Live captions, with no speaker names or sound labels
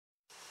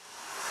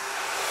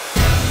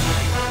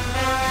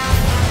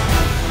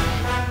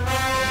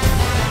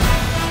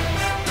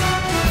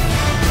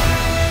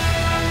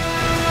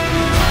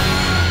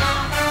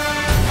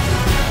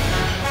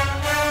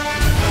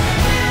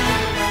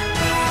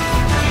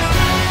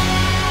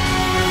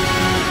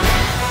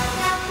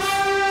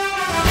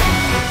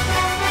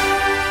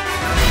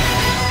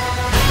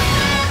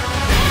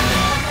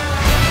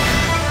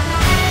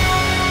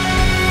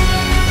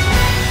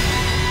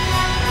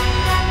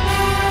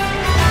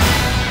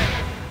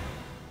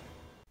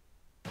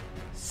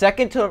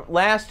second to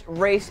last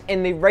race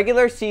in the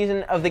regular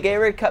season of the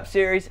Gatorade Cup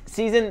Series,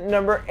 season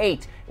number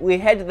 8. We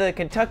head to the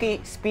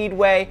Kentucky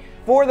Speedway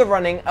for the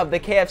running of the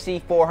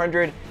KFC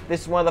 400.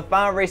 This is one of the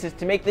final races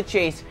to make the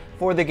chase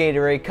for the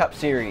Gatorade Cup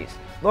Series.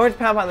 Lawrence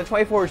Poundpond, the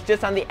 24, is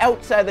just on the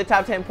outside of the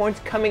top 10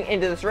 points coming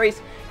into this race,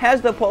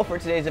 has the pole for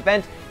today's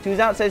event. To his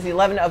outside is the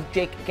 11 of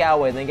Jake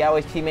Galloway. Then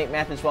Galloway's teammate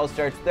Matt Wells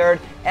starts third,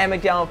 and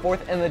McDowell in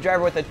fourth, and the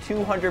driver with a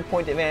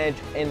 200-point advantage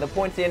in the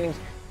point standings,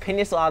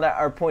 Pinislada,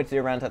 are points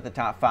to round out the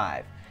top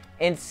 5.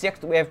 In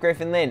 6th, we have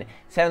Griffin Lynn.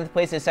 7th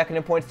place is second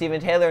in points, Steven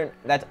Taylor.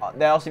 That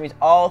also means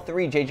all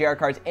 3 JGR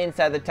cars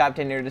inside the top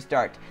 10 here to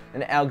start.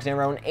 Then Alexander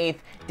Rowan 8th,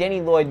 Danny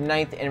Lloyd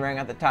 9th, and rounding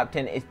out the top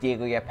 10 is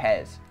Diego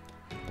Yepes.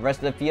 The rest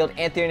of the field,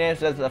 Anthony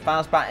Hernandez does the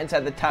final spot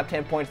inside the top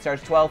 10 points,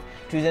 starts 12th,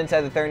 who's inside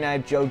the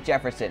 39 of Joe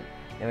Jefferson.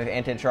 Then we have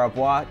Anton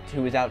Charbois,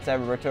 who is outside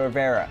Roberto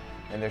Rivera.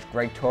 Then there's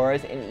Greg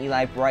Torres and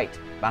Eli Bright.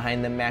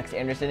 Behind them, Max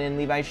Anderson and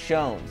Levi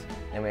Shones.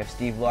 Then we have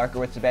Steve Larker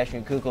with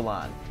Sebastian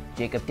Kukulon,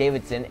 Jacob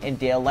Davidson and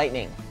Dale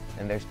Lightning.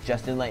 Then there's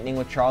Justin Lightning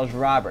with Charles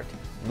Robert,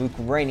 Luke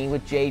Rainey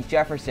with Jay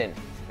Jefferson.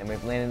 Then we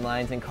have Landon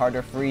Lyons and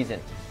Carter Friesen,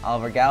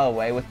 Oliver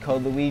Galloway with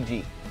Code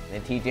Luigi.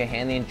 Then TJ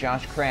Hanley and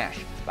Josh Crash.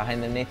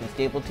 Behind them, Nathan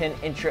Stapleton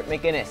and Trip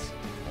McGinnis.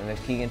 And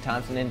there's Keegan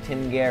Thompson and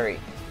Tim Gary.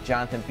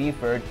 Jonathan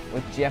Beeford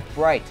with Jeff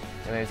Bright.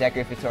 And we have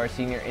Zachary Fitzora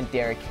Sr. and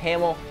Derek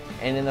Hamill.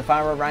 And in the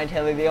final row, Ryan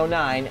Taylor, the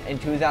 09,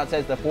 and to his outside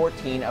is the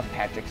 14 of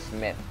Patrick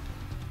Smith.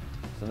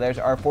 So there's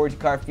our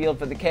 40-car field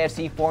for the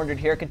KFC 400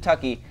 here at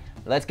Kentucky.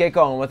 Let's get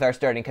going with our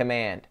starting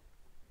command.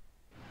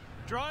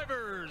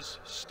 Drivers,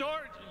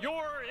 start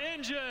your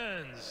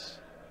engines.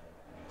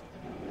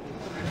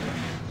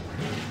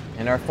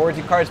 And our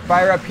 40 cars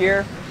fire up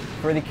here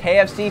for the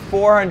KFC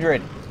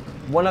 400,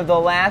 one of the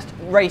last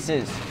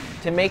races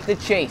to make the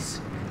chase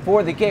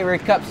for the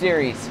Gatorade Cup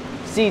Series,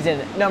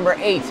 season number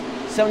 8.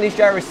 Some of these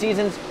drivers'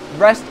 seasons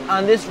rest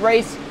on this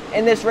race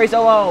and this race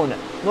alone.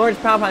 Lawrence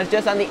Poundpond is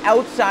just on the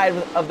outside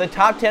of the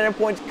top 10 in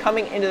points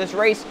coming into this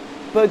race,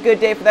 but a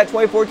good day for that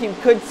 24 team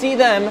could see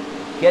them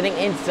getting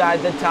inside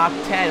the top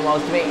 10, while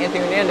his teammate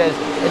Anthony Hernandez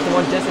is the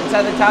one just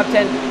inside the top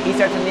 10. He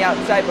starts on the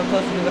outside, but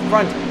closer to the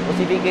front. We'll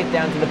see if he can get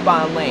down to the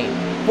bottom lane.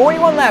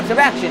 41 laps of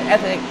action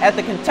at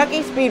the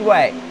Kentucky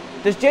Speedway.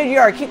 Does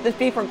JGR keep the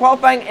speed from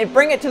qualifying and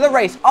bring it to the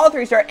race? All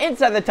 3 start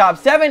inside the top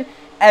 7.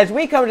 As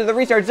we come to the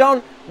restart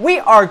zone, we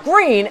are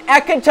green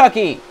at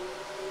Kentucky.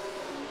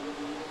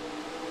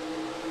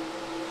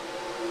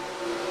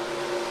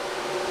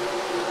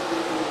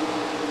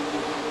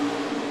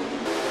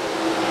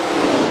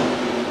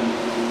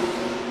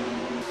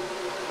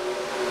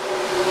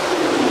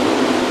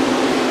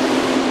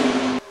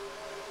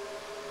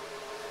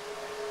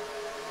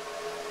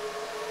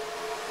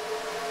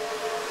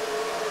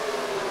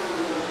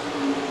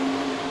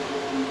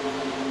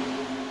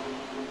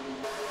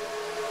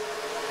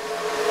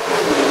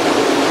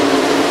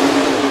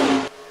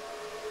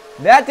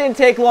 That didn't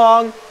take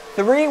long.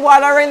 3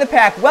 wide already in the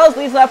pack. Wells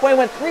leads left lane,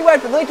 went 3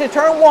 wide for the lead to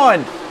turn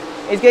 1.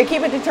 He's going to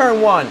keep it to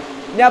turn 1.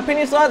 Now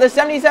Pinislada, the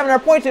 77 are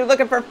points. They're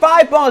looking for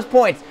 5 bonus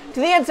points to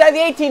the inside of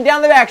the 18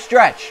 down the back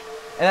stretch.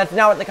 And that's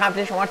not what the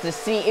competition wants to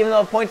see, even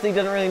though the points lead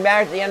doesn't really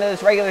matter at the end of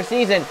this regular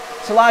season.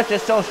 Solana's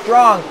just so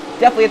strong.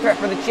 Definitely a threat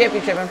for the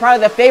championship and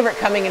probably the favorite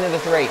coming into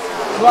this race.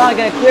 Solana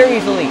going to clear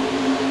easily.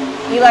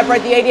 Eli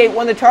Bright, the 88,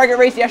 won the target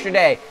race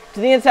yesterday. To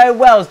the inside of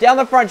Wells, down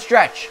the front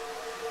stretch.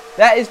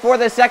 That is for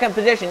the second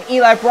position.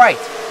 Eli Bright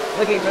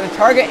looking for the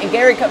target and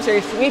Gatorade Cup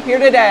Series sweep here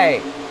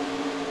today.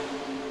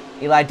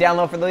 Eli down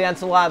low for the lead on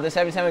Solana. The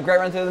 77, great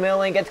run through the middle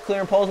lane, gets clear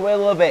and pulls away a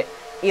little bit.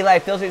 Eli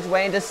filters his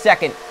way into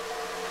second.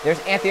 There's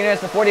Anthony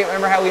Hernandez, the 48.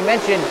 Remember how we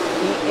mentioned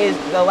he is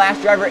the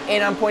last driver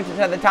in on points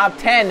inside the top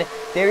 10.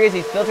 There he is.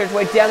 He's filtered his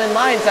way down in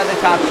line inside the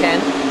top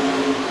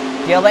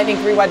 10. Dale Lightning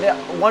 3 wide,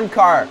 1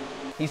 car.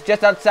 He's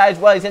just outside as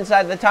well. He's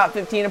inside the top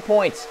 15 of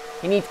points.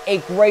 He needs a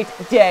great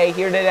day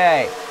here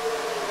today.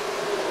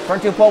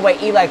 Front 2 pole by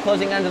Eli,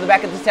 closing onto the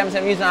back of the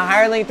 77, using a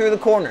higher lane through the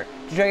corner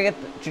to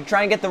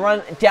try and get the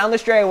run down the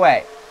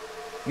straightaway.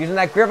 Using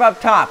that grip up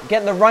top,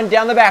 getting the run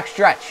down the back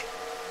stretch.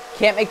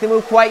 Can't make the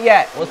move quite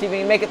yet. We'll see if he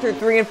can make it through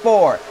 3 and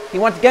 4. He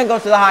once again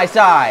goes to the high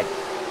side.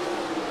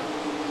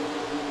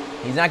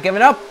 He's not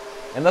giving up.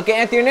 And look at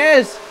Anthony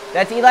Hernandez.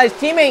 That's Eli's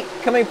teammate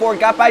coming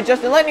forward. Got by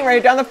Justin Lightning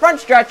right down the front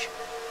stretch.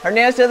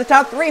 Hernandez to the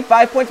top 3.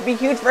 5 points would be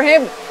huge for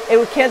him. It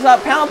would cancel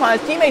out Poundpond.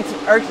 His teammates,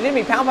 or excuse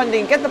me, Poundpond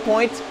didn't get the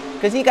points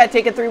because he got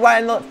taken 3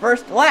 wide in the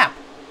first lap.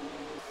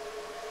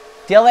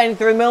 Dale Lightning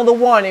through the middle of the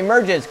 1.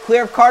 Emerges.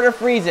 Clear of Carter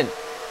Friesen.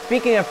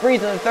 Speaking of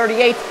Friesen, the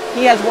 38,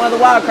 he has one of the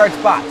wildcard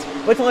spots,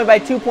 but it's only by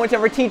 2 points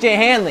over TJ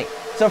Hanley.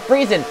 So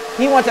Friesen,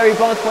 he wants every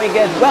bonus point he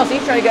gets as well, so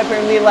he's trying to get up here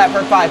in the lead lap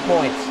for 5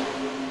 points.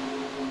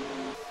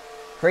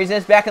 Friesen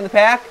is back in the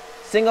pack.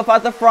 Single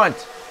out the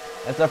front.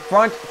 That's the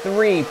front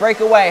 3.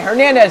 Breakaway.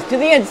 Hernandez to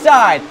the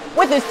inside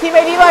with his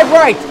teammate Eli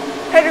Bright.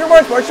 Hendrick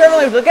Motorsport,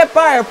 Chevrolet will get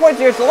by. Our points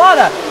here.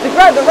 Solana to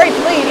grab the race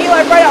lead.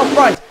 Eli Bright out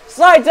front.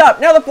 Slides up.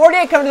 Now the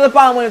 48 comes to the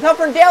bottom lane with help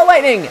from Dale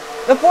Lightning.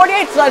 The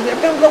 48 slides.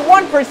 It comes the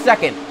 1 per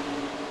second.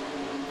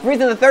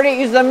 Friesen, the 38,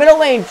 uses the middle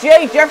lane.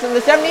 Jay Jefferson,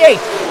 the 78.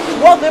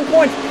 12th in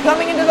points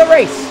coming into the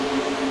race.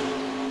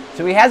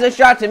 So he has a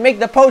shot to make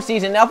the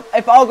postseason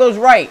if all goes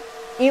right.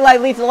 Eli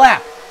leads the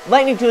lap.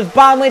 Lightning to his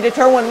bottom lane to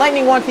turn 1.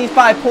 Lightning wants these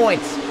 5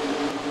 points.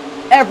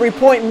 Every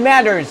point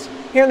matters.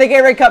 Here in the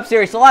Gatorade Cup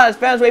Series, Salada's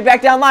found his way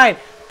back down line.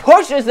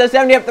 Pushes the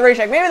 70 up the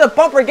racetrack. Maybe the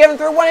bumper given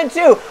through 1 and 2.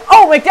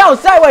 Oh, McDowell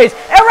sideways.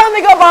 Around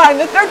they go behind.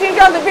 The 13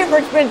 Jonathan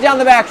Buford spins down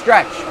the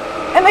backstretch.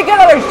 And they get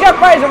others. Jeff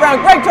Bright is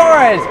around. Greg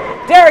Torres.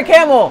 Derek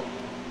Hamill.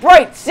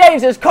 Bright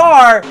saves his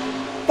car.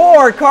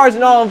 4 cars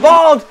and all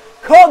involved.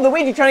 Cold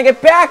Luigi trying to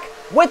get back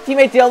with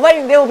teammate Dale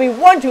Lightning. They will be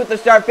 1-2 at the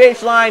start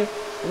finish line.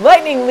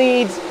 Lightning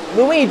leads.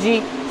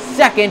 Luigi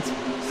second.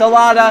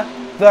 Salada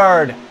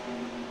third.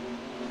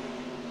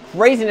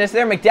 Craziness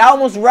there. McDowell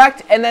almost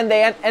wrecked, and then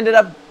they ended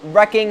up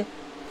wrecking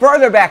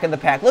further back in the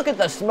pack. Look at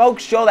the smoke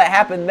show that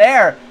happened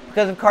there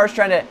because of cars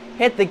trying to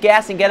hit the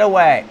gas and get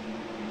away.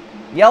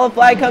 Yellow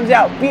flag comes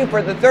out.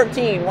 Buford, the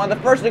 13, one of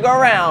the first to go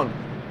around.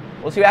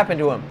 We'll see what happened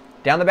to him.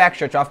 Down the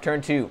backstretch off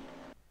turn 2.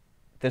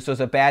 This was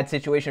a bad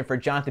situation for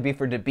Jonathan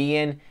Buford to be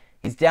in.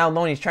 He's down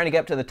low and he's trying to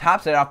get up to the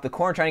top side off the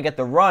corner, trying to get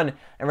the run.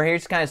 And right here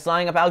he's kind of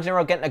sliding up.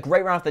 Alexander getting a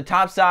great run off the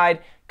top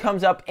side.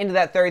 Comes up into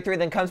that 33,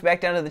 then comes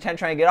back down to the 10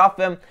 trying to get off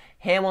him.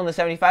 Hamill in the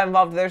 75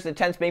 involved. There's the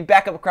 10 spinning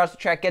back up across the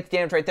track. Gets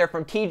damage right there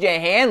from TJ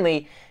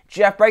Hanley.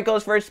 Jeff Bright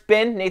goes for a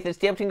spin. Nathan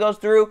Stampton goes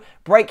through.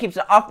 Bright keeps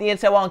it off the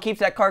inside wall and keeps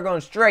that car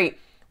going straight.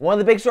 One of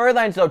the big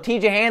storylines, though,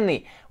 TJ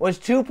Hanley was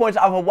 2 points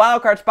off a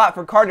wild card spot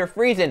for Carter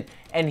Friesen,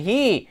 and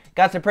he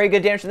got some pretty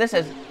good damage to this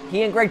as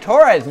he and Greg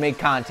Torres made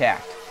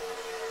contact.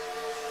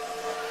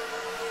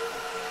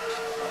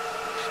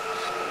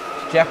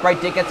 Jeff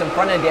Bright did get some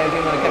front-end damage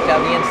even though he kept out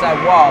the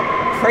inside wall.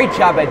 Great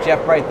job at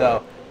Jeff Bright,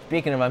 though.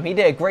 Speaking of him, he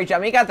did a great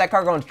job. He got that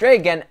car going straight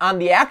again on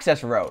the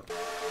access road.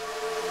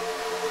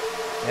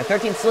 And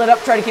 13 slid up,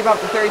 tried to keep up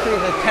the 33.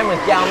 The 10 was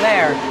down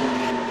there.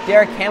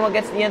 Derek Hamill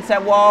gets the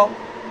inside wall.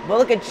 But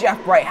look at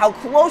Jeff Bright, how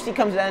close he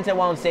comes to the inside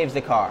wall and saves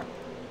the car.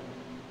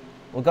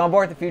 We'll go on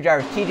board with a few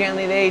drivers. TJ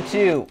Hanley, the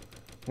A2.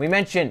 We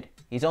mentioned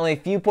he's only a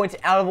few points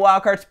out of the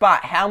wildcard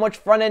spot. How much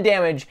front-end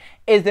damage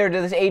is there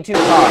to this A2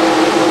 car?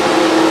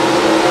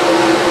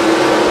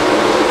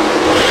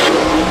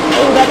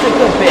 Oh, that's a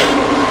good bit.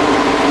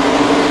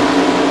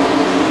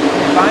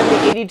 If I'm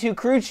the 82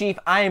 crew chief,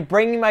 I am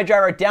bringing my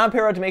driver down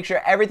pit road to make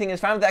sure everything is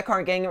fine with that car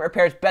and getting it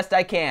repaired as best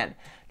I can.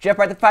 Jeff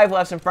Bright, the 5, will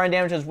have some front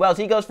damage as well,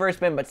 so he goes for a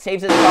spin, but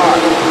saves his car.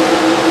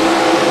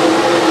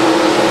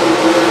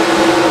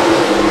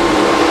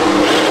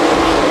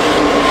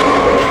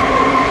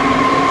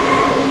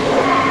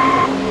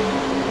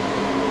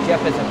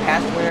 Jeff is a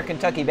past winner in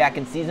Kentucky back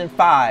in Season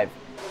 5.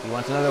 He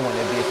wants another one.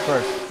 It'd be his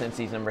first since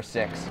Season number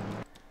 6.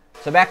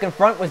 So back in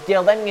front was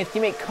Dale Lightning, his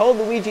teammate Cole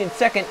Luigi in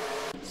second.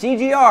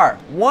 CGR,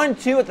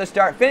 1-2 at the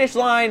start finish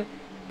line.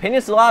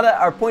 Peninsula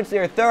are points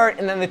leader third,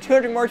 and then the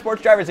 200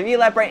 Motorsports drivers of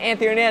Eli Bright,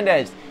 Anthony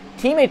Hernandez.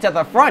 Teammates at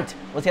the front.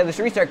 Let's see how this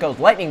restart goes.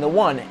 Lightning, the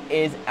 1,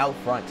 is out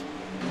front.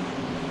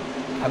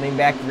 Coming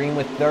back green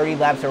with 30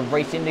 laps of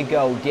racing to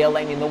go. Dale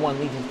Lightning, the 1,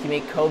 leads his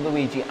teammate Code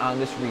Luigi on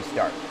this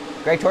restart.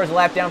 Greg Torres a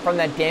lap down from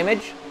that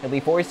damage. He'll be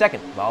 42nd.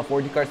 All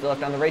 42 cars still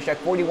left on the racetrack.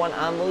 41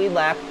 on the lead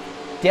lap.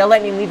 Dale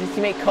Lightning leads his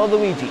teammate Code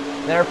Luigi.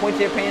 Then our points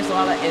leader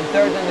Peninsula in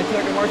third. Then the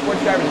 200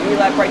 Motorsports drivers of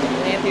Eli Bright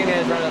and Anthony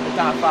Hernandez running at the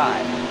top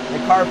 5.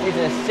 The car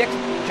Friesen is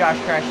 6th. Josh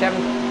Crash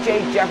 7th, Jay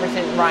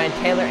Jefferson, Ryan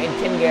Taylor, and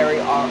Tim Gary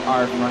are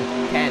our front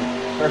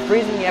 10. For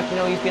Friesen, you have to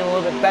know he's feeling a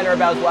little bit better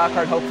about his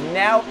wildcard hopes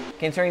now,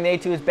 considering the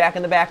A2 is back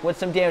in the back with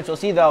some damage. We'll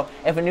see, though,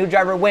 if a new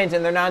driver wins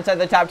and they're not inside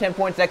the top 10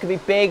 points, that could be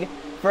big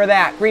for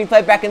that. Green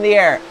flag back in the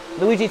air.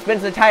 Luigi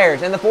spins the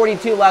tires, and the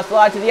 42 allows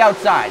Slide to the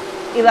outside.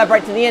 Eli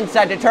Bright to the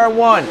inside to turn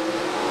 1.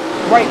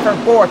 Bright for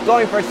 4th,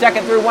 going for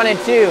 2nd through 1 and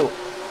 2.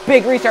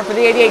 Big restart for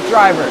the 88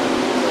 driver.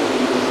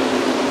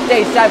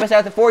 Stays side by side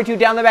with the 42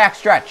 down the back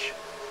stretch.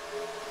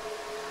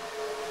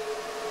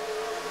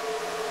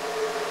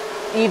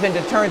 Even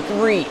to turn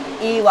 3.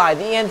 Eli,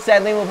 the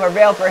inside lane will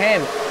prevail for him.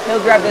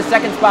 He'll grab the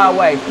 2nd spot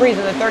away.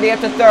 Friesen the 30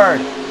 up to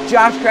 3rd.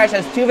 Josh Crash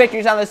has 2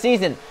 victories on the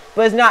season,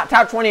 but is not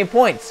top 20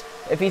 points.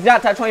 If he's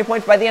not top 20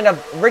 points by the end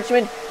of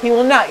Richmond, he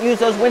will not use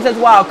those wins as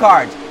wild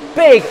cards.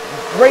 Big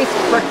race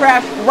for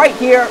Crash right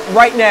here,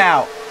 right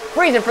now.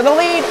 Friesen for the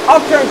lead,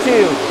 off turn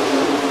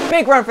 2.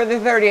 Big run for the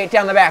 38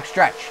 down the back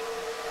stretch.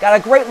 Got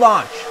a great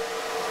launch.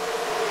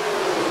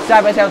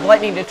 Side by side with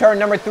Lightning to turn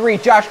number 3.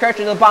 Josh Crash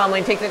to the bottom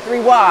lane, takes it 3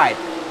 wide.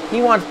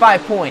 He wants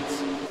 5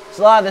 points.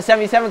 Slot the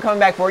 77 coming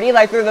back forward.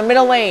 Eli through the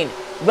middle lane.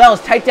 Wells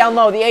tight down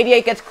low. The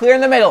 88 gets clear in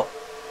the middle.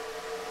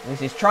 At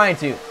least he's trying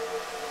to.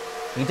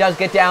 He does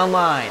get down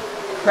line.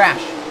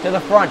 Crash to the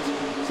front.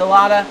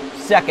 Salada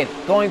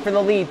 2nd. Going for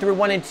the lead through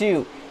 1 and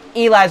 2.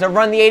 Eli's a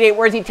run the 88.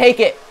 Where does he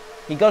take it?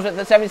 He goes with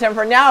the 77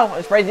 for now.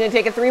 I'm surprised he didn't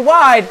take it 3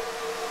 wide.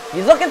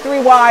 He's looking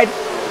 3 wide.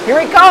 Here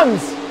he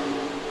comes.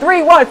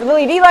 3 wide for the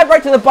lead. Eli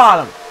right to the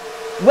bottom.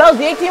 Wells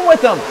the 18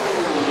 with him.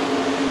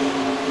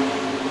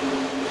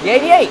 The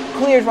 88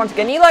 clears once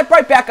again. Eli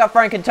Bright back up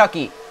front in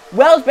Kentucky.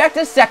 Wells back to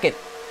 2nd.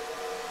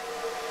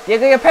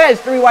 Diego Yepez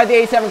 3 wide, the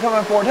 87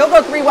 coming forward. He'll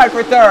go 3 wide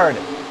for 3rd.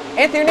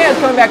 Anthony Hernandez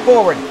coming back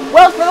forward.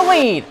 Wells for the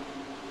lead.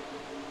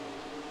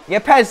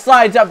 Yepez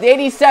slides up. The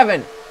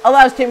 87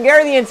 allows Tim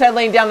Gary the inside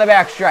lane down the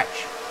back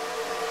stretch.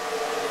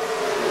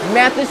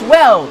 Mathis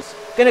Wells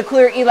gonna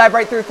clear Eli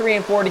Bright through 3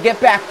 and 4 to get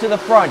back to the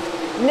front.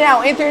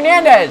 Now Anthony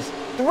Hernandez,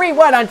 3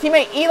 wide on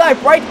teammate Eli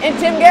Bright and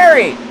Tim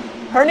Gary.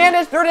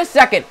 Hernandez through to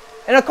second,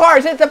 and a car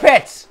has hit the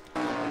pits.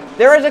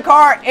 There is a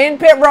car in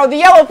pit road. The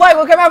yellow flag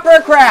will come out for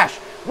a crash.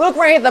 Luke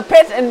Rainey hit the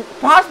pits, and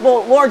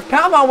possible Lawrence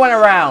Poundpond went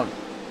around.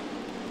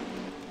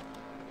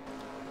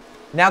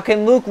 Now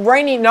can Luke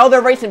Rainey, no,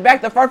 they're racing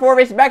back, the front 4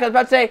 racing back. I was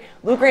about to say,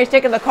 Luke Rainey's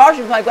taking the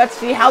caution flag. Let's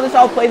see how this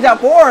all plays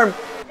out for him,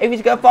 if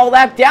he's going to fall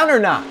lap down or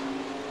not.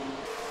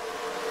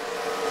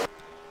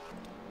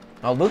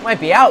 Oh, Luke might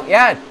be out,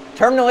 yeah,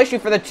 terminal issue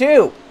for the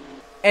 2.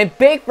 And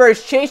big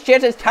first, Chase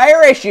Chance's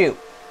tire issue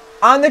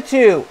on the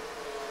 2.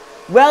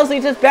 Wells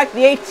leads us back to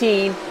the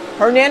 18,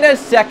 Hernandez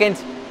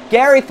 2nd,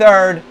 Gary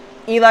 3rd,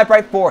 Eli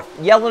Bright 4th.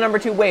 Yellow number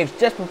 2 waves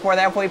just before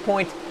the halfway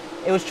point.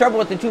 It was trouble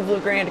with the 2 blue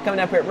green coming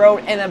up pit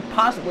road, and then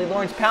possibly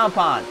Lawrence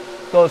Poundpond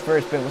goes for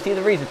a spin. We'll see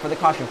the reason for the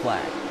caution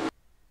flag.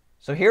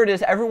 So here it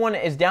is. Everyone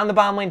is down the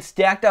bottom lane,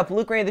 stacked up.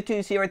 Luke Rainey, the 2,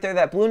 you see right there,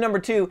 that blue number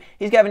 2.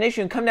 He's got an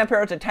issue and coming down pit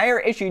road. It's a tire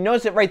issue. You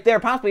notice it right there,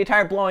 possibly a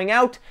tire blowing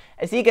out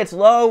as he gets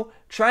low,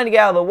 trying to get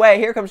out of the way.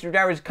 Here comes the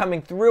drivers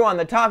coming through on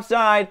the top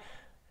side.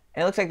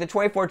 And it looks like the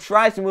 24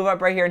 tries to move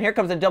up right here. And here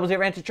comes the 00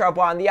 Rancho Charles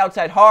on the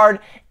outside hard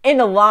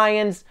into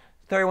Lions.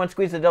 31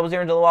 squeezes the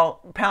 00 into the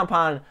wall.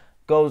 Poundpond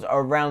goes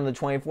around the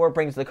 24,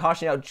 brings the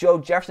caution out. Joe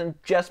Jefferson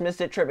just missed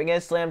it, tripping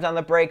in, slams on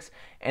the brakes.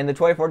 And the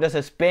 24 does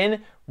a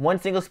spin, one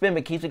single spin,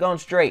 but keeps it going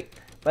straight.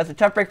 But that's a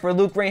tough break for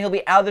Luke Rainey. He'll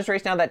be out of this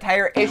race now, that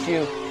tire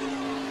issue.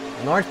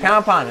 And Lawrence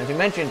Poundpond, as we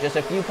mentioned, just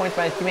a few points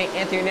by his teammate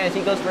Anthony Hernandez.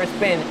 He goes for a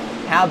spin.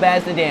 How bad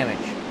is the damage?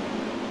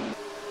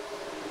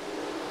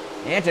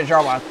 Rancho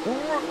Charles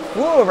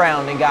flew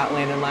around and got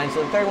landed in line,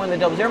 so the 31, the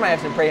 00 might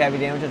have some pretty heavy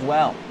damage as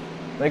well.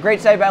 But a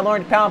great save by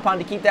Lawrence Poundpond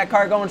to keep that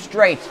car going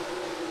straight.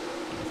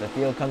 As the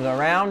field comes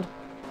around,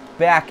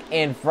 back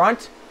in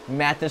front,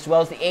 Mathis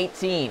Wells, the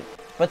 18.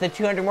 But the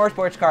 200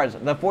 Motorsports cars,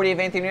 the 40 of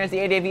Anthony Hernandez, the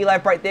 80 of Eli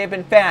Bright, they have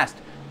been fast.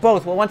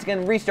 Both will once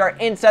again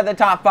restart inside the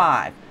top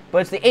 5. But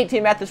it's the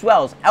 18 Mathis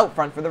Wells out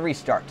front for the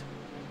restart.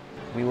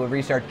 We will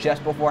restart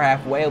just before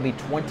halfway. It'll be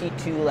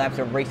 22 laps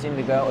of racing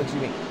to go.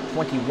 Excuse me,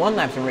 21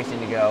 laps of racing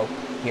to go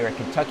here at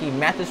Kentucky.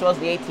 Mathis Wells,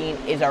 the 18,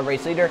 is our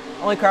race leader.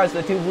 Only car is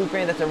the 2 blue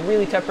green. That's a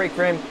really tough break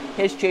for him.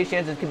 His chase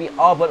chances could be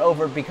all but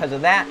over because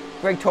of that.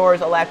 Greg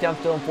Torres, a lap down,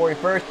 still in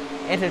 41st.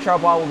 Anthony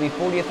Charles will be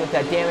 40th with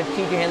that damage.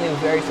 TJ Henley was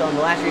very slow in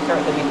the last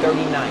restart. He'll be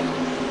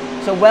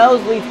 39th. So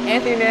Wells leads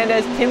Anthony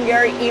Hernandez, Tim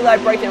Gary, Eli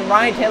Bright, and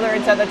Ryan Taylor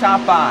inside the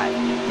top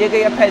 5. Diego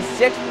Yepez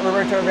 6th,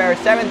 Roberto Rivera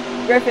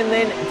 7th, Griffin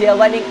Lynn, Dale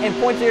Lightning, and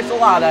Pointer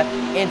Salada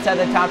inside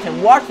the top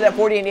 10. Watch that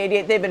 40 and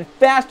 88. They've been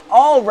fast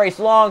all race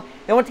long.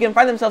 They once again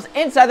find themselves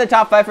inside the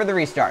top 5 for the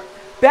restart.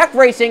 Back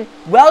racing,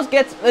 Wells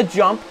gets the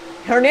jump.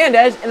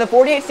 Hernandez in the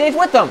 48 stays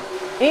with them.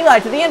 Eli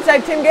to the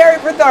inside, Tim Gary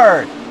for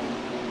 3rd.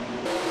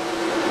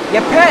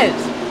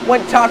 Yepez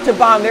went top to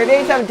bottom. There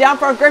they have down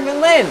front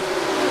Griffin Lynn.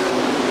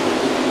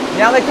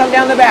 Now they come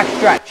down the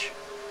backstretch.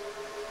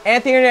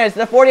 Anthony Hernandez,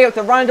 the 48 with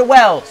the run to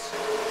Wells.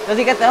 Does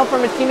he get the help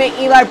from his teammate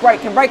Eli Bright?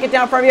 Can Bright get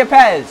down from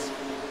Yepez?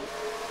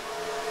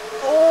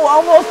 Oh,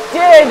 almost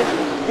did.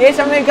 The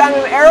 87 got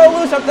him arrow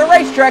loose up the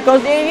racetrack.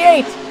 Goes to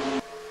 88.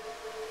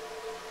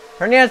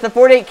 Hernandez, the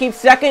 48,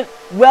 keeps 2nd.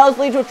 Wells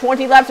leads with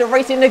 20 laps of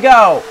racing to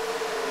go.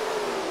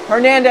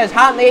 Hernandez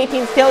hot in the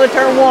 18's tail to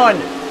turn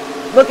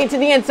 1. Looking to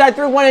the inside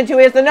through 1 and 2.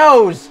 He has the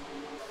nose.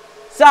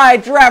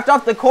 Side draft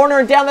off the corner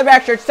and down the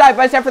backstretch. Side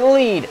by side for the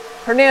lead.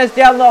 Hernandez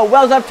down low.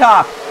 Wells up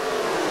top.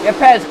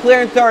 Yepez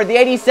clearing 3rd. The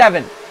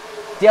 87.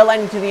 Dale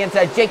Lightning to the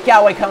inside. Jake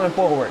Galloway coming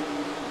forward.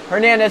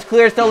 Hernandez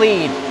clears the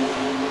lead.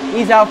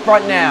 He's out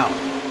front now.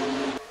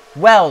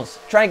 Wells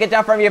trying to get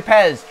down from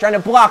Yepez. Trying to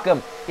block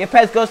him.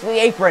 Yepez goes to the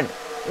apron.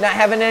 Not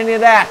having any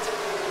of that.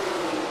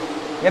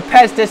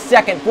 Yepez to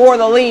 2nd for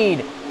the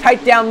lead.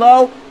 Tight down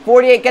low.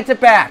 48 gets it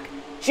back.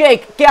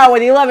 Jake Galloway,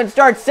 the 11,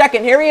 starts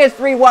 2nd. Here he is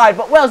 3 wide.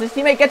 But Wells, his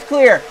teammate, gets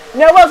clear.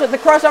 Now Wells with the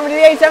crossover to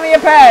the 87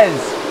 Yepez.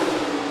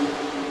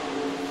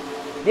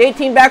 The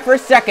 18 back for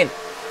 2nd.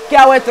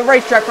 Galloway at the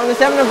racetrack from the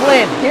 7 of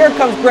Lynn. Here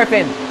comes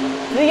Griffin.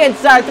 To the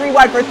inside, 3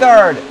 wide for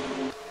 3rd.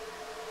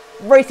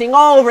 Racing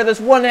all over this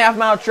 1.5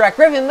 mile track.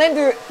 Griffin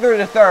Lynn through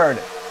to 3rd.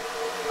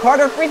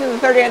 Carter Freeze in the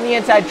 30 on the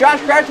inside.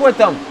 Josh Crouch with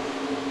them.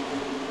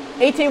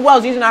 18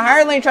 Wells using a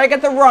higher lane, trying to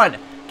get the run.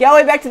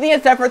 Galloway back to the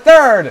inside for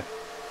 3rd.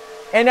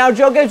 And now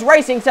Joe Gibbs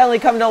Racing suddenly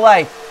coming to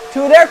life.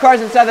 2 of their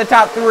cars inside the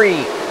top 3.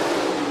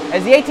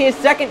 As the 18 is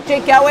 2nd,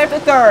 Jake Galloway after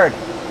 3rd.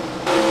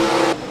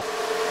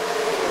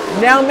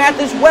 Now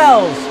Mathis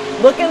Wells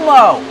looking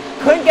low.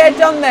 Couldn't get it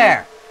done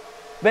there.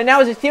 But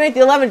now is his teammate,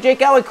 the 11, Jake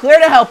Galloway, clear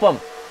to help him.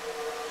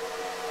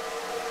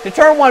 To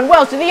turn 1,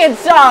 Wells to the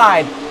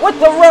inside with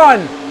the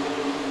run.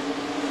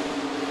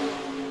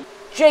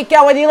 Jake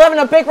Galloway, the 11,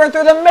 a big run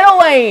through the middle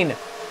lane.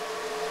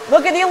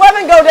 Look at the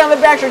 11 go down the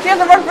backstretch. He has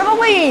a run for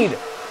the lead.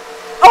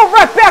 Oh,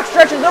 right back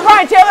stretches to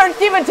Ryan Taylor and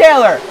Steven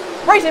Taylor.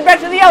 Racing back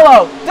to the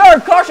yellow.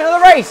 3rd caution of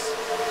the race.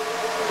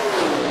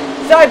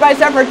 Side by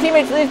side for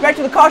teammates leads back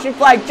to the caution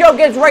flag. Joe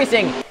Gibbs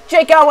Racing.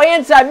 Jake Galloway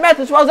inside.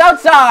 Mathis Wells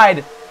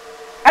outside.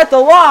 At the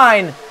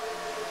line.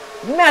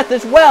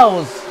 Mathis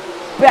Wells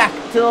back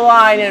to the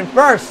line in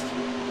first.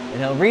 And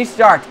he'll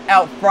restart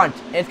out front.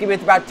 It's going to be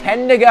with about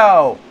 10 to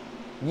go.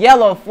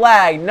 Yellow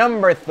flag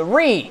number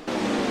 3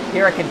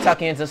 here at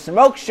Kentucky. It's a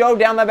smoke show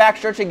down the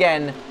backstretch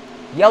again.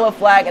 Yellow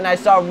flag, and I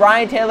saw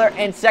Ryan Taylor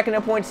and second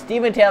to point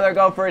Steven Taylor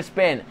go for a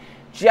spin.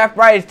 Jeff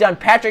Bright has done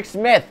Patrick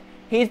Smith.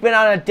 He's been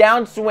on a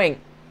downswing.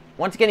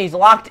 Once again, he's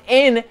locked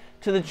in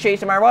to the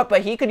chase no matter what,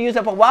 but he could use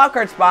up a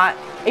wildcard spot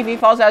if he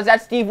falls out.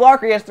 That's Steve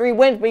Larker. He has 3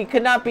 wins, but he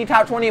could not be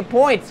top 20 in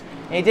points.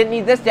 And he didn't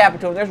need this to happen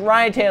to him. There's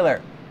Ryan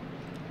Taylor.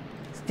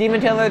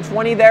 Steven Taylor,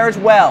 20 there as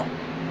well.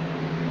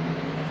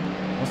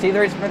 We'll see the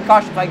reason for the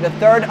caution flag, the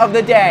third of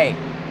the day.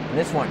 And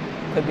this one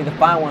could be the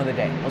final one of the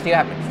day. We'll see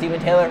what happens.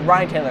 Steven Taylor,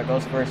 Ryan Taylor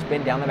goes for a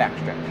spin down the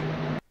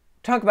backstretch.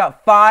 Talk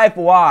about 5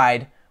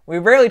 wide. We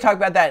rarely talk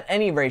about that at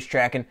any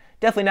racetrack, and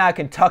definitely not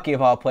Kentucky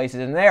of all places.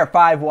 And they are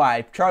 5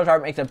 wide. Charles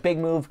Hart makes a big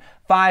move,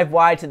 5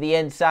 wide to the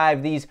inside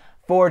of these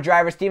 4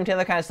 drivers. Steven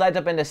Taylor kind of slides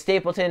up into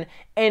Stapleton,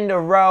 into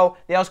row.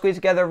 They all squeeze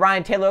together.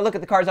 Ryan Taylor, look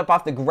at the cars up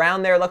off the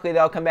ground there. Luckily, they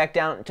all come back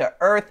down to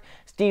earth.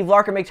 Steve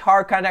Larker makes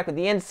hard contact with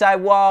the inside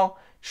wall.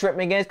 Trip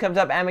McGinnis comes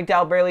up. Adam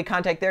McDowell barely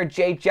contact there.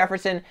 Jay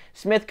Jefferson.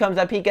 Smith comes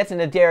up. He gets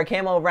into Derek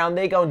Hamill. Around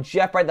they go. And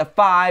Jeff Bright the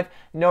 5.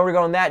 No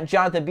regret on that.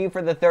 Jonathan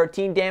Buford the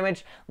 13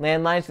 damage.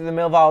 Landlines through the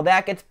middle of all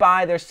that gets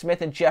by. There's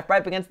Smith and Jeff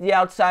Bright against the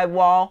outside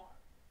wall.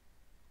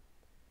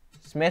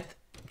 Smith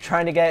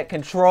trying to get it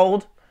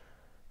controlled.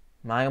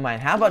 My oh my.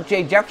 How about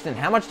Jay Jefferson?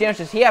 How much damage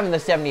does he have in the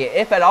 78,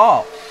 if at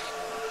all?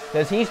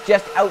 Because he's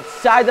just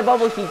outside the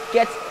bubble. He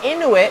gets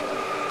into it.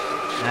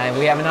 And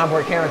we have an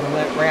onboard camera we're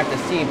going to have to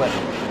see, but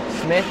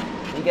Smith,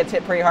 he gets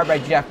hit pretty hard by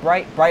Jeff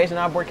Bright. Bright is an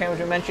onboard camera,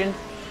 as we mentioned.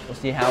 We'll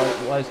see how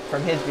it was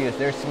from his views.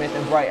 There's Smith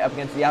and Bright up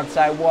against the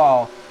outside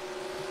wall.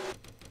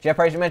 Jeff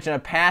Bright, as we mentioned, a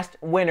past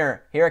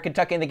winner here at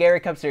Kentucky in the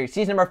Gatorade Cup Series.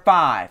 Season number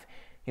 5.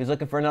 He was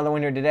looking for another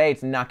winner today.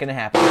 It's not going to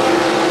happen.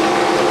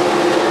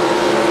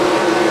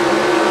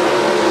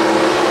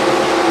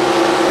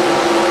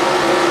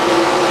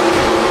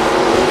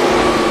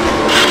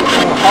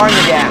 Oh, hard in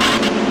the gas.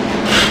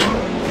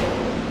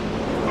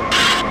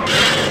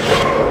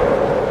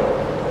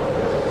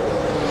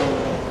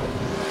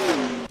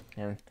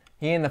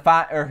 He and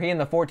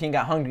the 14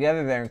 got hung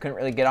together there and couldn't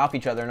really get off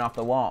each other and off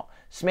the wall.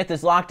 Smith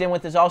is locked in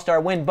with his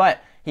all-star win,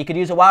 but he could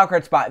use a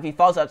wildcard spot if he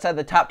falls outside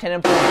the top 10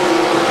 in points. He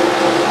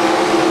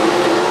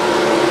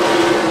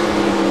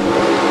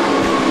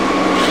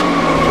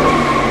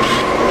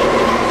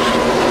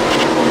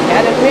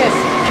had a miss.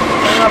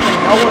 Came up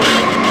and no one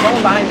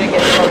behind him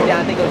gets slowed down.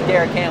 I think it was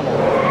Derek Hamill.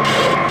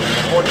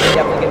 Unfortunately,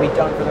 definitely going to be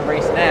done for the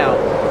race now.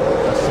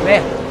 So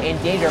Smith in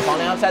danger of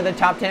falling outside the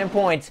top 10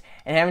 points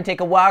and having to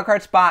take a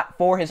wildcard spot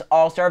for his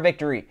all-star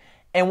victory.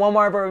 And one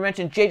more, but we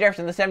mentioned Jay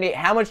Jefferson, the 78.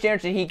 How much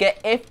damage did he get,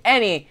 if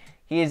any?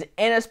 He is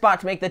in a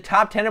spot to make the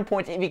top 10 in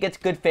points if he gets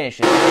good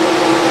finishes.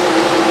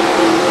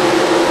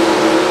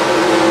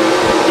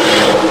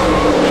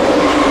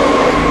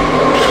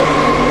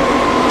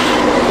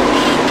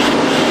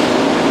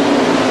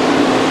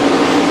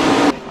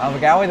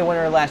 Galway, the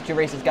winner of the last 2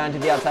 races, got into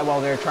the outside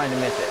wall. They were trying to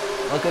miss it.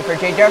 Looking for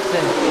Jay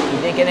Jefferson.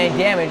 He didn't get any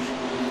damage.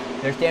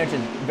 Their damage is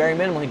very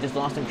minimal. He just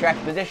lost some track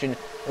position.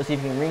 Let's see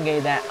if he can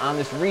regain that on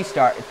this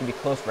restart. It's going to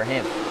be close for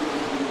him.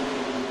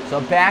 So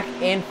back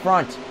in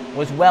front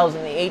was Wells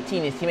in the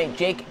 18. His teammate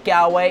Jake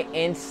Galloway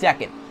in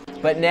second.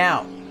 But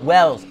now,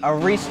 Wells, a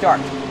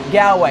restart.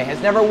 Galloway has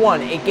never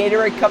won a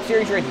Gatorade Cup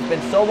Series race. It's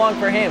been so long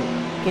for him.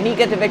 Can he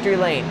get to victory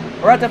lane?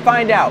 We're about to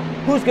find out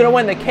who's going to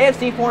win the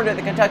KFC 400 at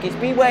the Kentucky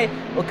Speedway.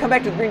 We'll come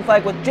back to the green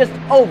flag with just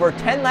over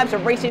 10 laps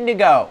of racing to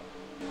go.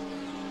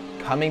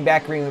 Coming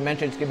back green, we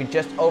mentioned it's going to be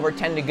just over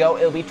 10 to go.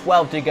 It'll be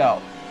 12 to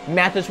go.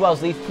 Mathis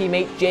Wells leads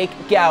teammate Jake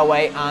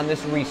Galloway on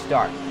this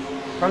restart.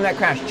 From that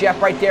crash, Jeff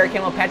Bright, Derek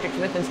Hamill, Patrick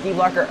Smith, and Steve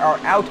Larker are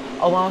out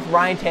along with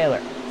Ryan Taylor.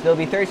 So there'll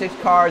be 36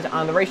 cars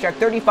on the racetrack,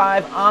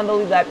 35 on the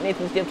lead lap.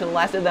 Nathan Stapleton, the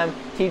last of them.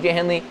 TJ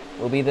Henley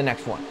will be the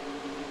next one.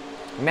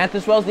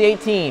 Mathis Wells, the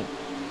 18,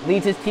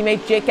 leads his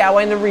teammate Jake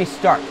Galloway in the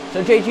restart.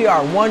 So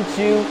JGR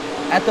 1-2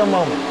 at the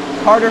moment.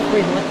 Carter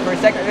Friesen looking for a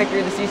second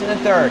victory of the season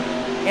and third.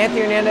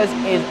 Anthony Hernandez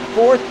is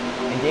fourth,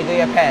 and Diego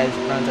Yepez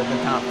runs up the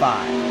top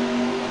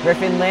 5.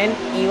 Griffin Lynn,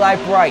 Eli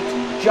Bright,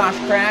 Josh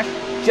Crash,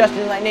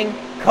 Justin Lightning,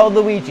 Code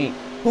Luigi,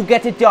 who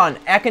gets it done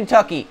at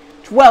Kentucky.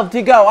 12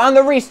 to go on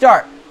the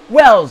restart.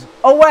 Wells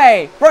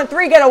away, front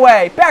 3 get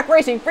away, back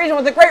racing, Friesen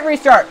with a great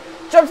restart.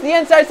 Jumps to the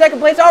inside, second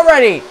place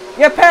already.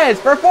 Yepez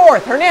for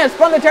fourth. Hernandez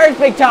spun the tires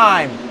big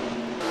time.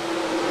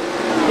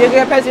 Diego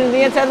Yepez into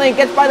the inside lane,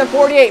 gets by the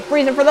 48.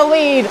 Friesen for the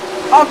lead.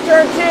 Off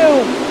turn 2.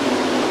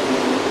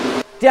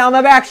 Down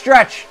the back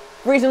stretch.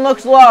 Friesen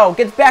looks low,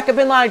 gets back up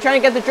in line,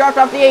 trying to get the draft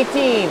off the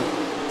 18.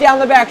 Down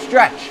the back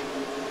stretch.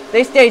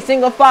 They stay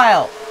single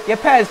file.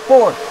 Yepez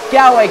fourth.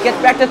 Galloway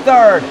gets back to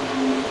third.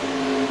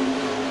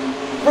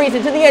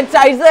 Friesen to the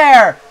inside, he's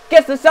there.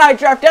 Gets the side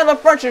draft down the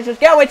front stretch. With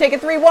Galloway taking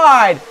 3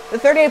 wide. The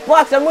 38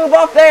 blocks a move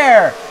off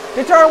there.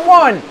 To turn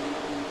 1.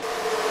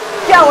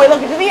 Galloway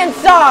looking to the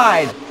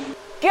inside.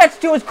 Gets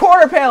to his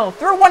quarter panel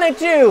through 1 and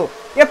 2.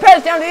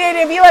 Yepez down to the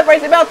 80 of Eli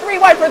Bryce, about 3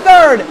 wide for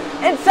third.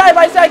 And side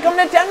by side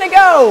coming to 10 to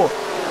go.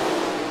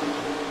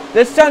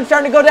 The sun's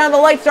starting to go down, the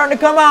light's starting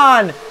to come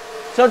on.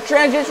 So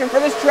transition for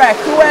this track.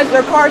 Who has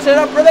their car set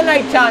up for the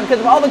nighttime? Because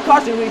of all the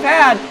cautions we've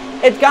had,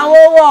 it's gone a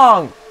little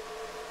long.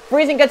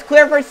 Friesen gets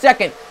clear for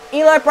second.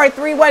 Eli right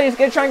 3 wide. He's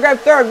going to try and grab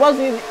third. Wells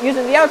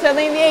using the outside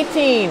lane, the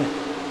 18.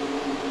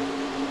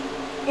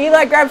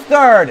 Eli grabs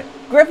third.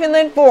 Griffin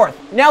Lynn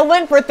fourth. Now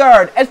Lynn for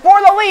third. As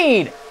for the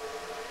lead.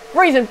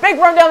 Friesen, big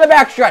run down the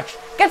backstretch.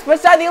 Gets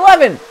beside the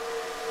 11.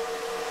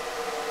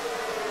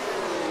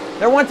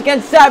 They're once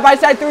again side by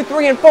side through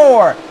 3 and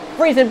 4.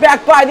 Friesen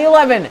back by the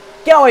 11.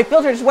 Galloway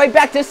filters his way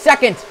back to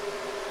second.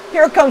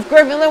 Here comes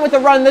Griffin Lynn with a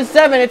run in the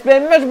 7. It's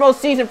been a miserable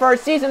season for our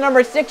season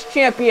number 6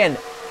 champion.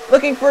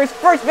 Looking for his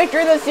first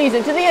victory of the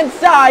season. To the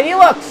inside, he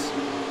looks.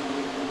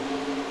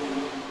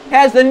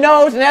 Has the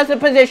nose and has the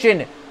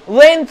position.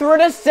 Lynn through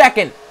to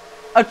second.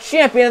 A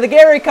champion of the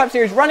Gatorade Cup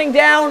Series, running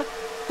down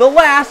the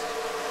last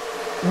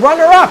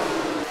runner-up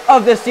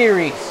of the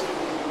series.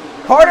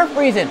 Carter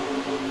Friesen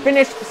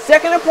finished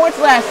second in points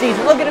last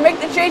season, looking to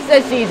make the chase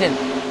this season.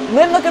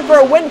 Lynn looking for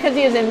a win because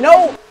he is in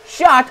no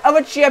shot of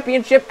a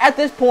championship at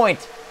this point.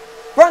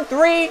 Front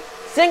 3,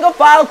 single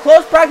file,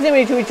 close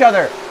proximity to each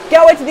other.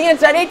 Galloway to the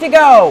inside, 8 to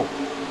go.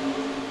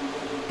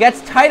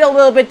 Gets tight a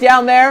little bit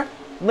down there.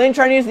 Lynn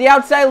trying to use the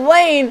outside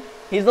lane.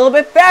 He's a little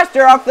bit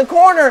faster off the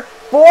corner.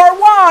 4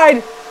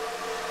 wide.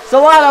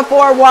 Salata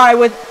 4 wide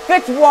with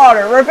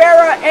Fitzwater,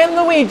 Rivera, and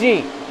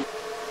Luigi.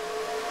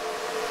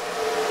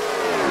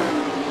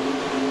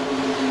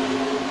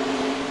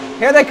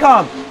 Here they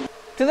come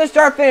to the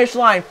start-finish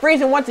line.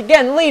 Friesen once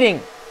again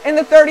leading in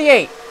the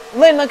 38.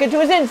 Lynn looking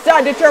to his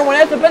inside to turn 1.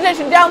 Has the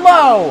position down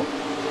low.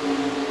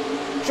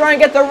 Try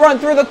and get the run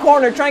through the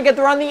corner. Try and get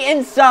the run on the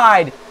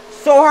inside.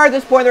 So hard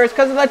this point there is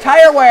because of the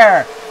tire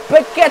wear.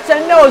 But gets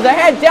a nose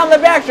ahead down the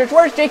backstretch.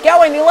 Where's Jake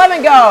Galloway and the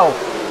 11 go?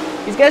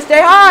 He's going to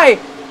stay high.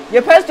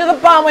 Yepes to the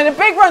bottom lane. A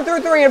big run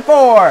through 3 and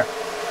 4.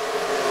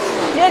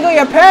 Diego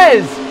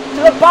Yepes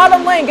to the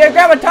bottom lane. Going to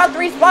grab a top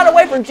 3 spot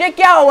away from Jake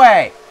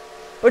Galloway.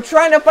 But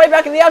trying to fight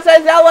back in the outside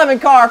is that 11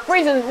 car.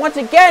 Friesen once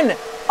again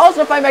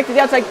also fighting back to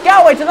the outside.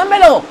 Galloway to the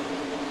middle.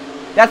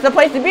 That's the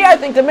place to be, I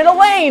think, the middle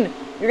lane.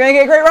 You're going to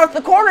get a great run off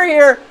the corner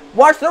here.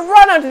 Watch the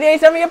run onto the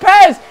A7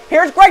 Yepes.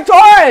 Here's Greg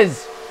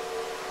Torres.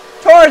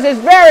 Torres is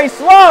very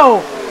slow.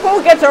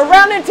 Who gets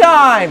around in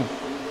time?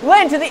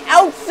 Lynn to the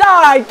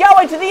outside.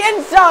 Galloway to the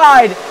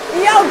inside.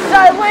 The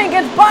outside lane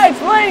gets by.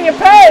 It's Lynn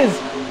Yepes.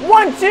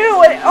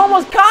 1-2.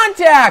 Almost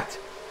contact.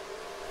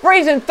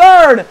 Friesen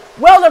third.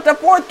 Wells up to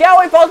fourth.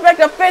 Galloway falls back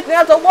to fifth. And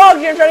that's a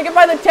log jam trying to get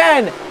by the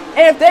 10. And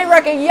if they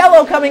reckon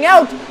yellow coming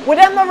out would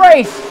end the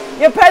race.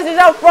 Yepes is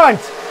out front.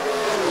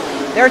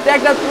 They're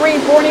stacked up 3,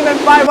 4, and even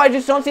 5. I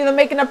just don't see them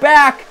making it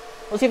back.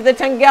 We'll see if the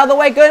 10 can get out of the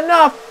way. Good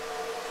enough.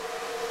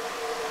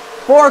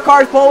 4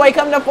 cars pull away.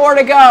 Come to 4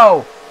 to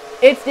go.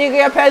 It's Diego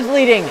Yepes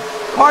leading.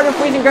 Carter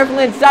Friesen, Griffin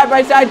Lynn side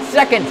by side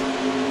second.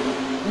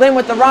 Lynn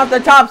with the run off the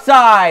top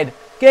side.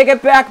 Gonna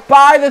get back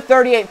by the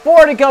 38.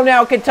 4 to go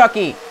now,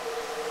 Kentucky.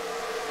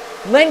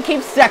 Lynn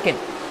keeps second.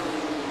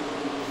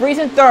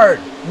 Friesen third.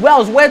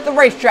 Wells with the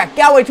racetrack.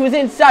 Galloway to his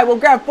inside will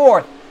grab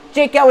fourth.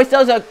 Jake Galloway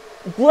still has a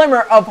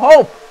glimmer of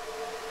hope.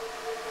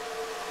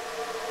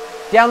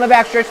 Down the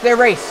backstretch they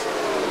race.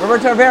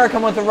 Roberto Rivera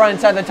come with a run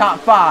inside the top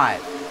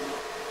 5.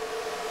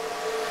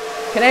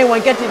 Can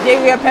anyone get to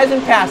Diego Yepes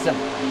and pass him?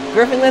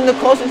 Griffin Lynn the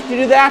closest to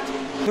do that.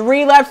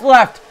 3 laps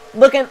left.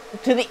 Looking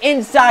to the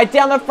inside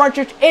down the front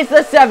stretch is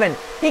the 7.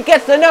 He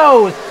gets the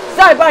nose.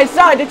 Side by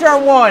side to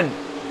turn 1.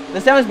 The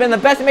 7's been the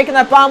best at making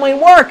that bottom lane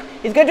work.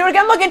 He's going to do it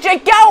again. Look at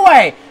Jake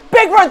Galloway.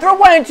 Big run through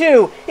 1 and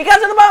 2. He got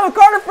to the bottom of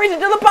Carter Friesen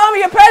to the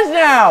bottom of Yepes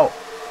now.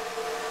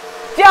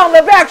 Down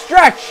the back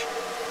stretch.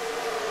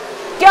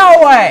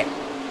 Galloway.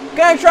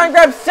 Going to try and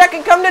grab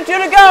second. Come to 2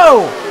 to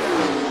go.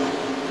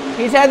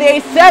 He's had the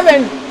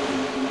A7.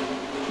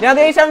 Now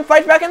the A7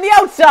 fights back on the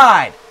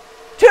outside.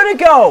 2 to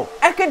go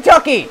at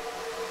Kentucky.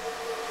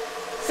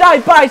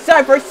 Side by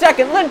side for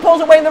second. Lynn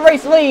pulls away in the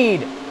race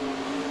lead.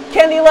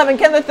 Can the 11,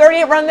 can the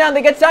 38 run down?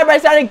 They get side by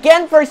side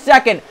again for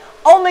second.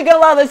 Only going to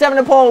allow the 7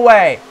 to pull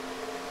away.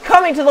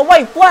 Coming to the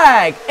white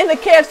flag in the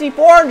KFC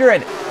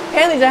 400.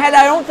 Hanley's ahead.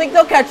 I don't think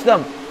they'll catch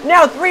them.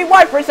 Now 3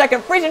 wide for a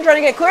second. Friesen trying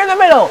to get clear in the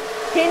middle.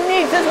 He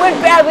needs this win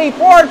badly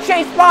for a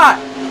chase spot.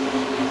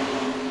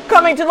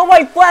 Coming to the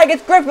white flag,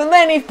 it's Griffin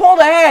Lynn. He's pulled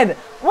ahead.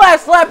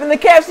 Last lap in the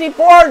KFC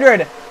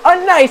 400.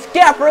 A nice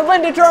gap for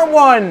Lynn to turn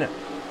 1.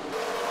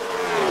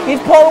 He's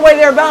pulled away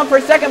there, bound for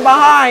a second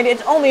behind.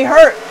 It's only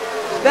hurt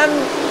them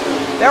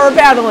that were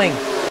battling.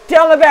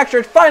 Down the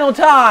backstretch, final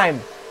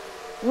time.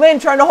 Lynn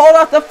trying to hold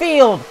off the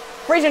field.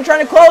 Friesen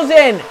trying to close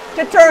in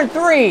to turn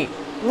 3.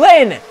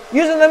 Lynn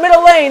using the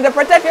middle lane, the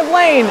protective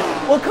lane,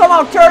 will come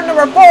out turn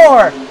number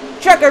 4.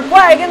 Checkered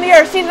flag in the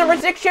air, season number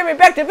 6 champion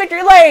back to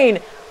victory lane.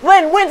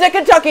 Lynn wins at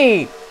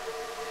Kentucky.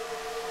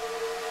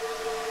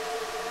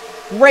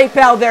 Great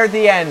battle there at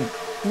the end.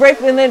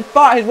 Griffin Lynn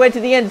fought his way to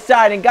the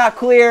inside and got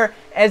clear.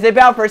 As they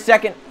battled for a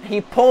second,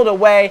 he pulled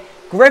away.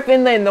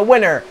 Griffin Lynn, the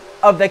winner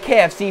of the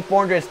KFC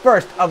 400's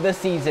first of the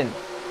season.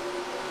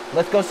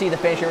 Let's go see the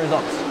finishing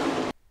results.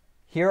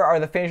 Here are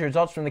the finish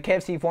results from the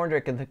KFC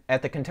 400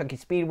 at the Kentucky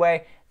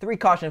Speedway. 3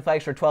 caution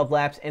flags for 12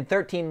 laps and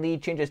 13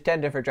 lead changes,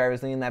 10 different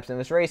drivers leading laps in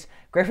this race.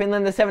 Griffin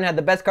Lynn, the 7, had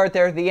the best kart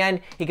there at the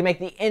end. He can make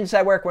the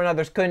inside work when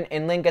others couldn't,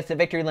 and Lynn gets the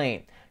victory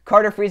lane.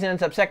 Carter Friesen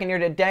ends up second here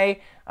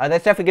today.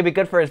 That's definitely going to be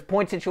good for his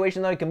point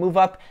situation, though. He can move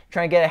up,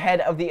 try and get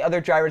ahead of the other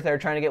drivers that are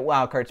trying to get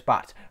wildcard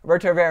spots.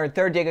 Roberto Rivera in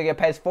third, Diego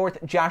Gapez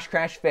fourth, Josh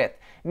Crash fifth.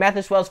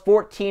 Mathis Wells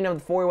 14 of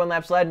the 41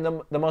 laps led,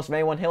 and the most of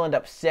anyone. He'll end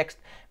up sixth.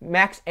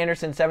 Max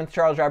Anderson seventh,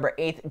 Charles Ryber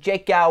eighth,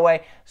 Jake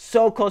Galloway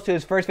so close to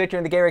his first victory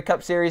in the Gatorade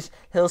Cup Series.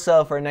 He'll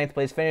settle for a ninth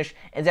place finish,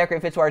 and Zachary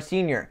Fitzwater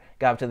Sr.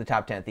 got up to the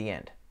top 10 at the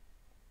end.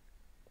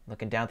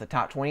 Looking down at the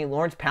top 20,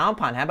 Lawrence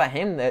Palmpon, how about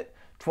him? The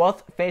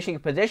 12th finishing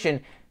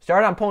position.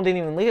 Started on pole and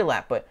didn't even lead a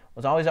lap, but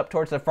was always up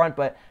towards the front.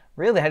 But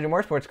really, the Hedger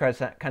Motorsports cars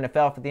kind of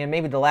fell off at the end.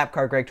 Maybe the lap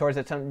car, Greg Torres,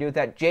 had something to do with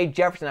that. Jay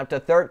Jefferson up to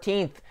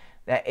 13th.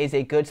 That is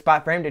a good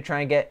spot for him to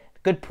try and get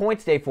good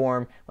points day for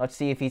him. Let's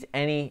see if he's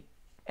any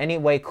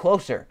way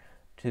closer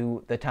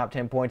to the top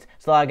 10 points.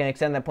 Slot going to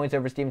extend that points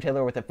over Steven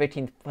Taylor with a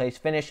 15th place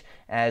finish,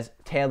 as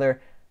Taylor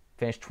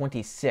finished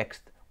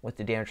 26th with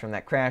the damage from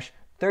that crash.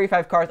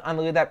 35 cars on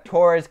the lead lap.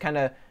 Torres kind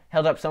of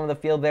held up some of the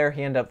field there.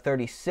 He ended up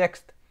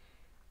 36th.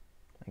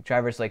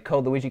 Drivers like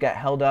Code Luigi got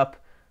held up,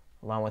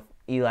 along with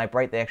Eli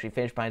Bright. They actually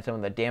finished behind some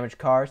of the damaged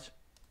cars.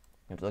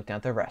 We have to look down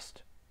at the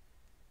rest.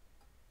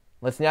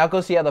 Let's now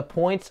go see how the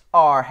points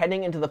are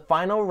heading into the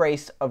final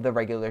race of the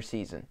regular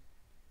season.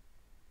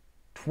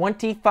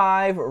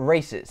 25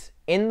 races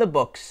in the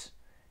books,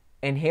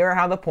 and here are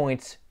how the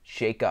points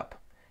shake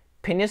up.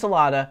 Pena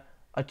Salada,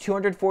 a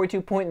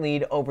 242-point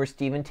lead over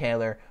Steven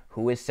Taylor,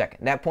 who is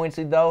second. That points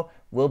lead, though,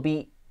 will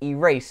be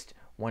erased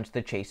once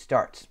the chase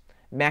starts.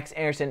 Max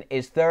Anderson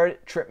is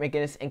third. Trip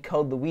McGinnis and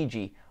Code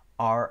Luigi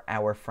are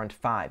our front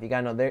five. You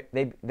gotta know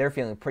they're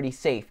feeling pretty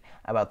safe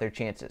about their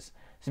chances.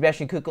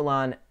 Sebastian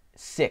Kukulan,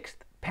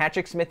 sixth.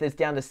 Patrick Smith is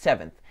down to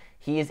seventh.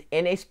 He is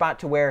in a spot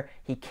to where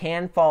he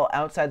can fall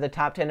outside the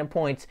top 10 in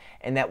points,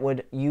 and that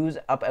would use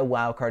up a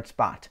wildcard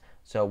spot.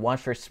 So watch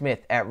for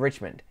Smith at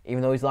Richmond.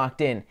 Even though he's locked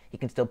in, he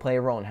can still play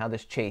a role in how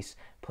this chase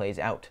plays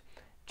out.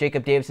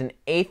 Jacob Davison,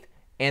 8th.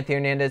 Anthony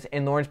Hernandez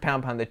and Lawrence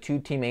Palmpon, the two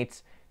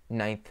teammates,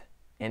 9th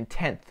and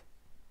 10th.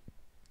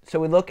 So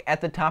we look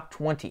at the top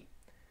 20.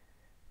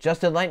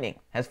 Justin Lightning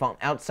has fallen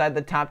outside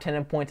the top 10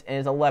 in points and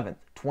is 11th,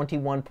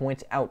 21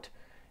 points out.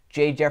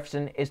 Jay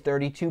Jefferson is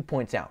 32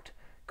 points out.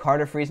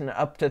 Carter Friesen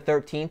up to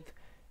 13th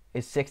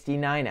is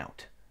 69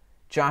 out.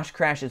 Josh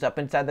Crash is up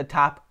inside the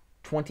top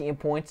 20 in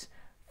points,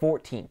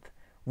 14th.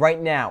 Right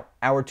now,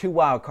 our two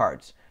wild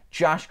cards,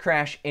 Josh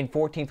Crash in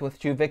 14th with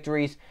 2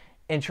 victories,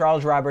 and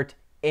Charles Robert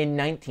in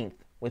 19th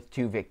with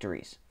 2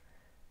 victories.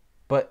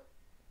 But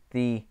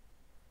the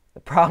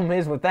problem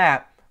is with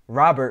that,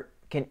 Robert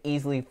can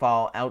easily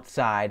fall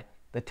outside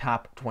the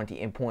top 20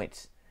 in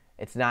points.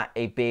 It's not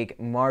a big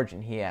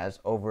margin he has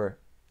over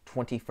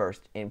 21st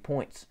in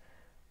points.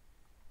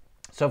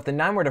 So if the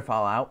 9 were to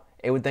fall out,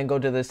 it would then go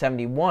to the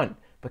 71.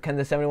 But can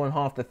the 71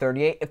 haul off the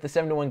 38? If the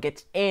 71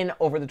 gets in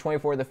over the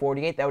 24 or the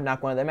 48, that would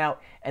knock one of them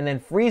out, and then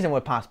Friesen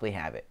would possibly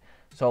have it.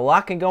 So a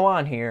lot can go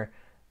on here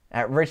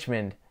at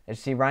Richmond. As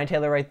you see Ryan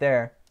Taylor right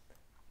there,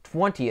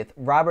 20th.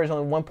 Robert is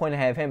only 1 point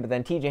ahead of him, but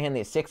then TJ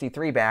Hanley is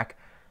 63 back.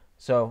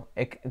 So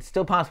it's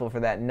still possible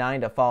for that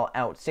 9 to fall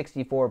out,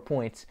 64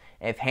 points.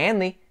 And if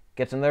Hanley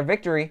gets another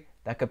victory,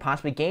 that could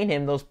possibly gain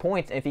him those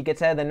points. And if he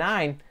gets ahead of the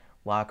 9,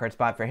 wildcard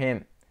spot for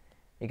him.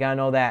 You got to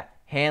know that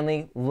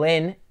Hanley,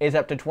 Lynn is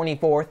up to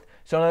 24th.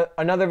 So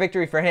another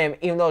victory for him,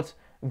 even though it's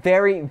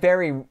very,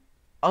 very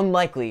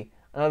unlikely,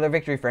 another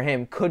victory for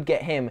him could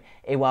get him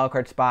a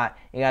wildcard spot.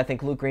 You got to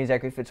think Luke Green,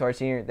 Zachary Fitzwater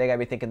Sr., they got to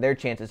be thinking their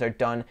chances are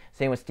done.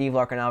 Same with Steve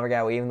Larkin and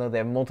Alvarado. Even though they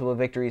have multiple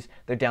victories,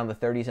 they're down the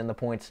 30s in the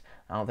points.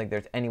 I don't think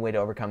there's any way to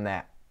overcome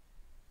that.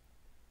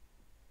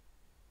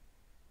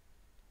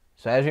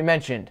 So as we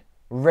mentioned,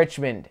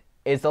 Richmond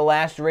is the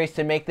last race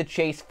to make the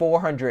Chase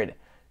 400.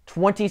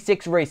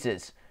 26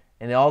 races,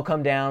 and they all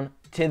come down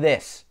to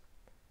this.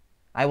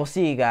 I will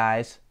see you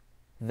guys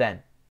then.